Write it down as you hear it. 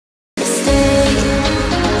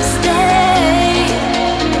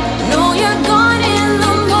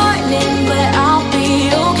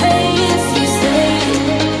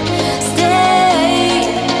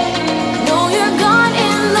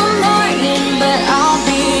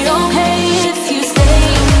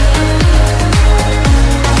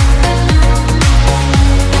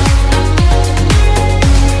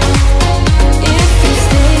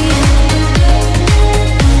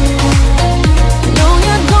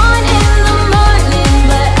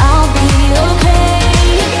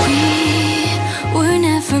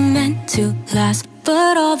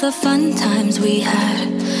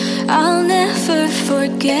I'll never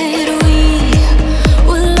forget. We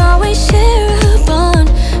will always share a bond,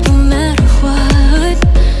 no matter what.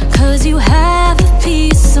 'Cause you have a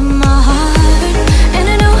piece of my heart. And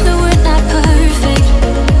I know that we're not perfect,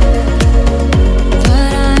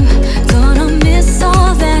 but I'm gonna miss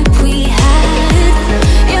all that we had.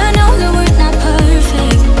 Yeah, I know that we're not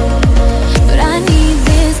perfect, but I need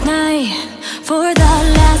this night for the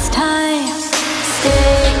last time.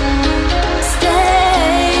 Stay.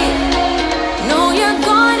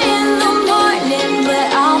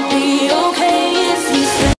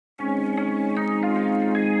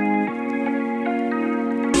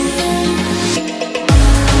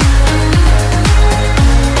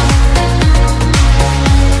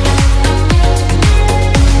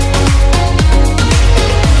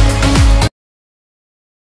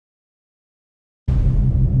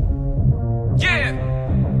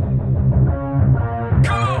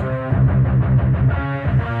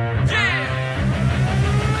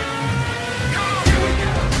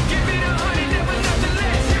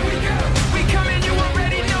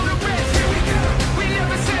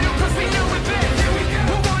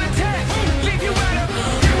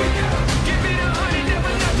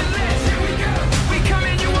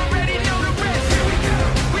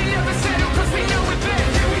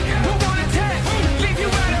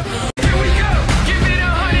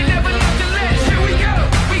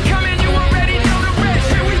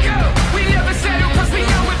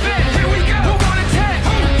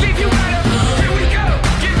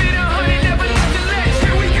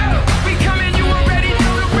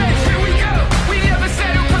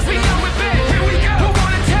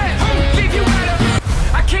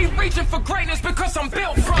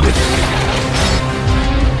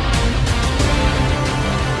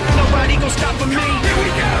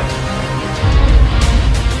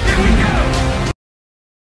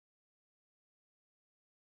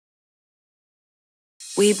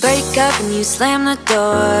 We break up and you slam the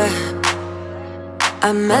door.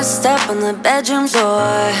 I messed up on the bedroom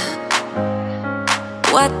floor.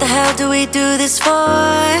 What the hell do we do this for?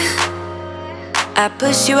 I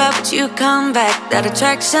push you out but you come back. That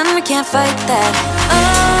attraction, we can't fight that.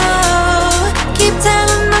 Oh, keep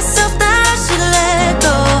telling myself that I should let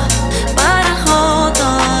go, but I hold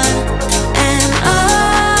on. And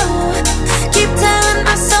oh, keep telling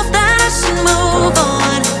myself that I should move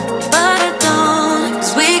on, but I don't.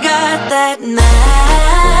 'Cause we got that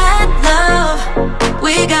mad love,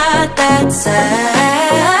 we got that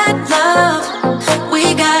sad love, we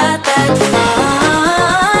got that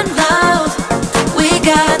fun love, we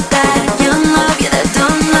got that young love, yeah, that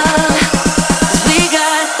dumb love. 'Cause we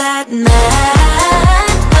got that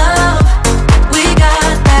mad love, we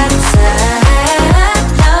got that sad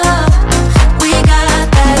love, we got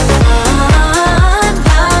that fun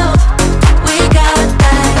love, we got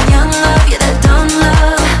that young love, yeah, that dumb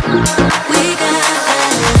love. We got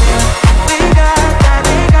that, we got that, we got that,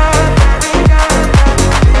 we got that,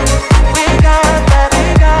 we got that, we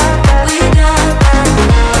got that, we got that,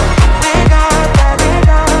 we got that, we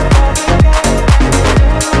got that.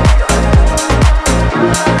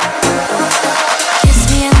 Kiss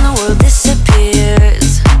me and the world disappears.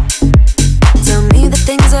 Tell me the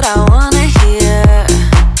things that I wanna hear.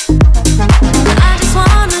 I just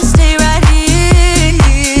wanna stay right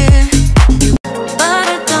here, but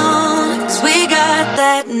I don't. 'Cause we got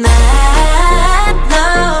that mad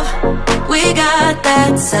love, we got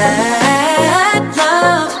that sad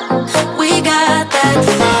love, we got that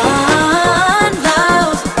fun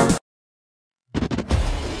love.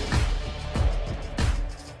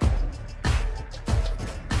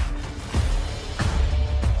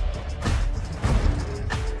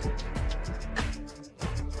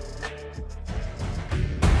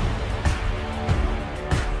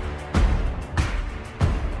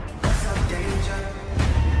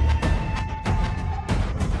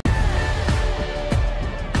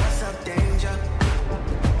 What's up,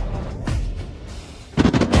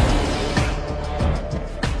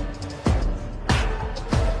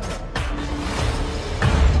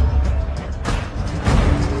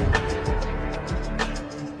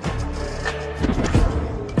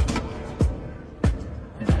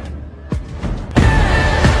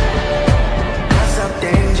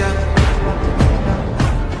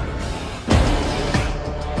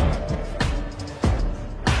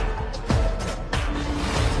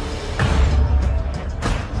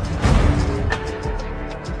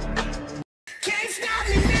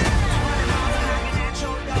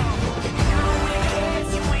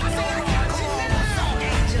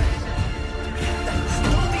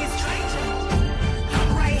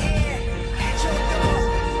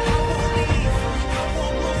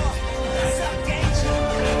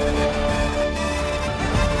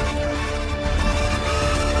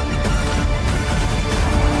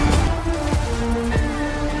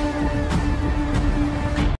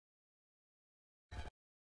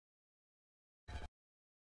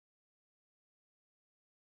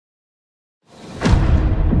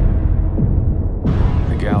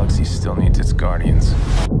 galaxy still needs its guardians.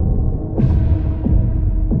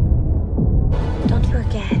 Don't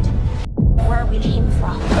forget, where we came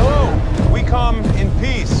from. Hello, we come in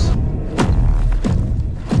peace.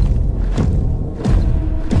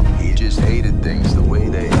 He just hated things the way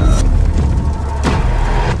they are.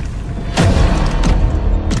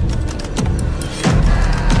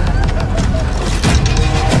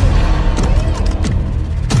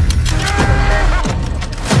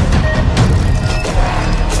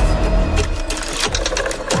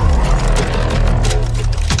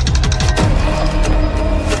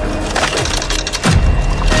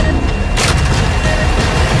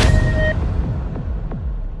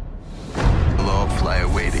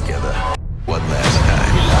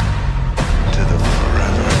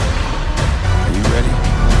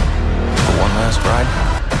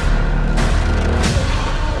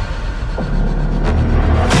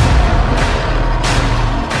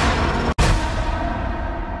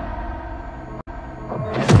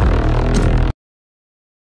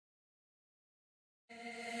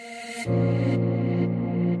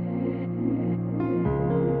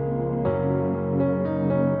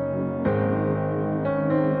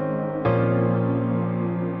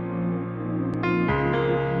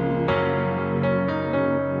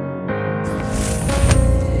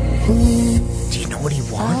 Do you know what he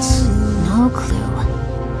wants? No clue.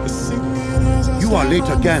 You are late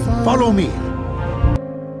again. Follow me.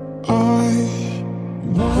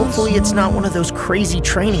 Hopefully it's not one of those crazy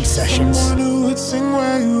training sessions.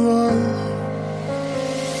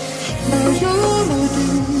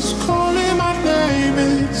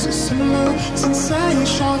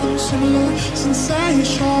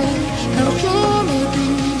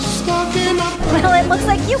 Well, it looks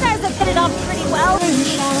like you guys have hit it off pretty well.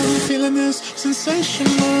 Feeling this sensation.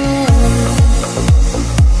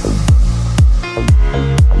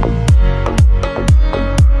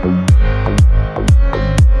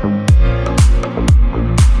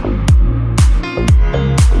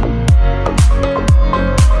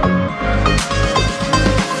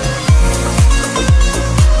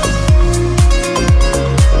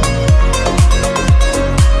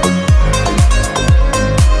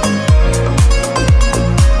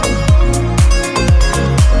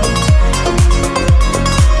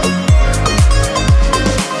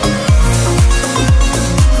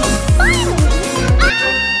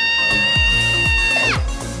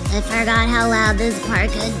 I forgot how loud this part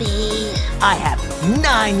could be. I have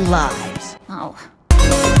 9 lives. Oh.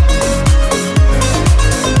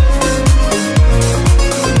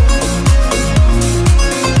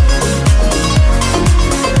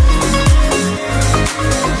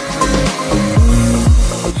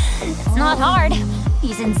 It's not hard.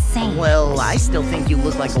 He's insane. Well, I still think you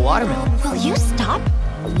look like a watermelon. Will you stop?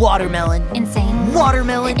 Watermelon. Insane.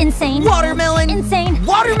 Watermelon. Insane. Watermelon. Insane.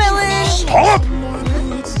 Watermelon. Stop!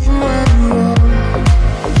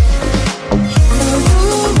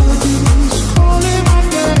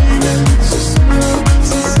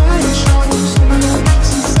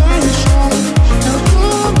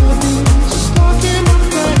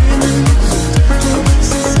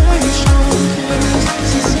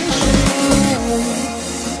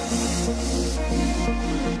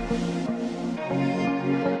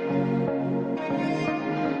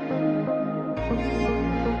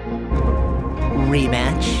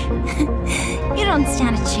 Rematch. You don't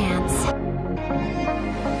stand a chance.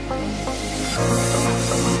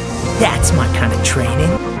 That's my kind of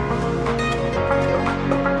training.